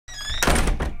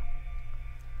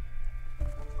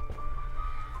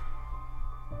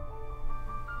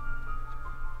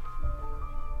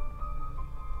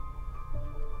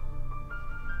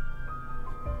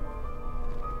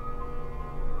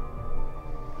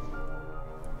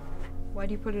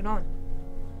Why'd you put it on?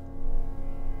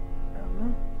 I don't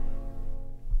know.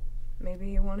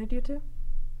 Maybe he wanted you to?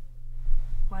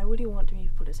 Why would he want me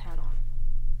to put his hat on?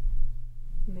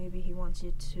 Maybe he wants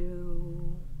you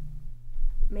to...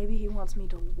 Maybe he wants me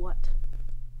to what?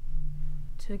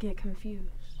 to get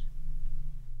confused.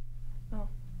 Oh.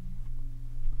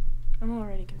 I'm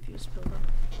already confused, Pilgrim.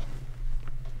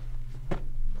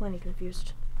 Plenty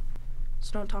confused.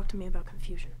 So don't talk to me about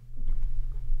confusion.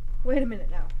 Wait a minute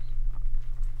now.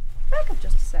 Back up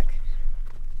just a sec.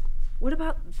 What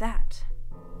about that?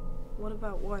 What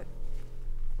about what?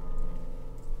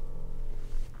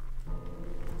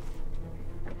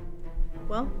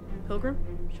 Well, Pilgrim,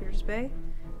 Shears Bay,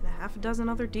 and a half a dozen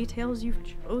other details you've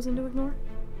chosen to ignore.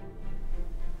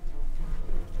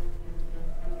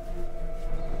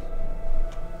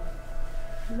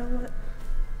 You know what?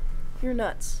 You're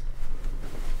nuts.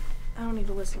 I don't need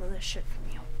to listen to this shit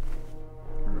from you.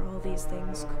 Are all these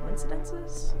things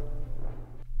coincidences?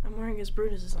 I'm wearing his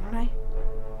Brutus's, aren't I?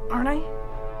 Aren't I?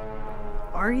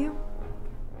 Are you?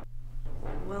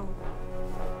 Well...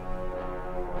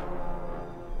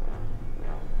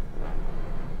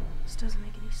 This doesn't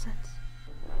make any sense.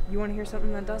 You want to hear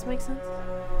something that does make sense?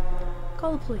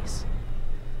 Call the police.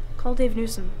 Call Dave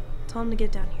Newsom. Tell him to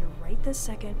get down here right this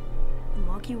second and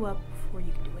lock you up before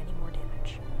you can do any more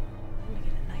damage. I'm gonna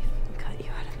get a knife and cut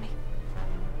you out of me.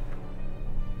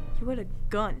 You had a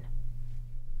gun.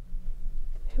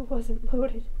 It wasn't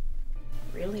loaded.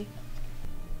 Really?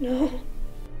 No.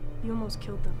 You almost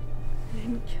killed them. I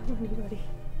didn't kill anybody.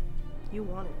 You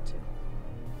wanted to.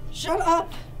 Shut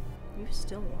up! You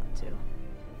still want to.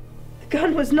 The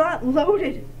gun was not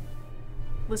loaded!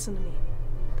 Listen to me.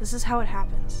 This is how it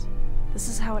happens. This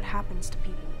is how it happens to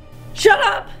people. Shut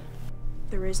up!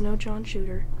 There is no John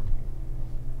Shooter.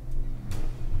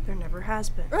 There never has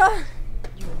been.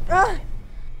 You invented him.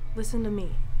 Listen to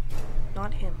me,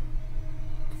 not him.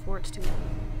 Before it's too late.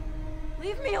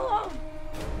 Leave me alone!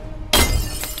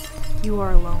 You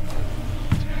are alone.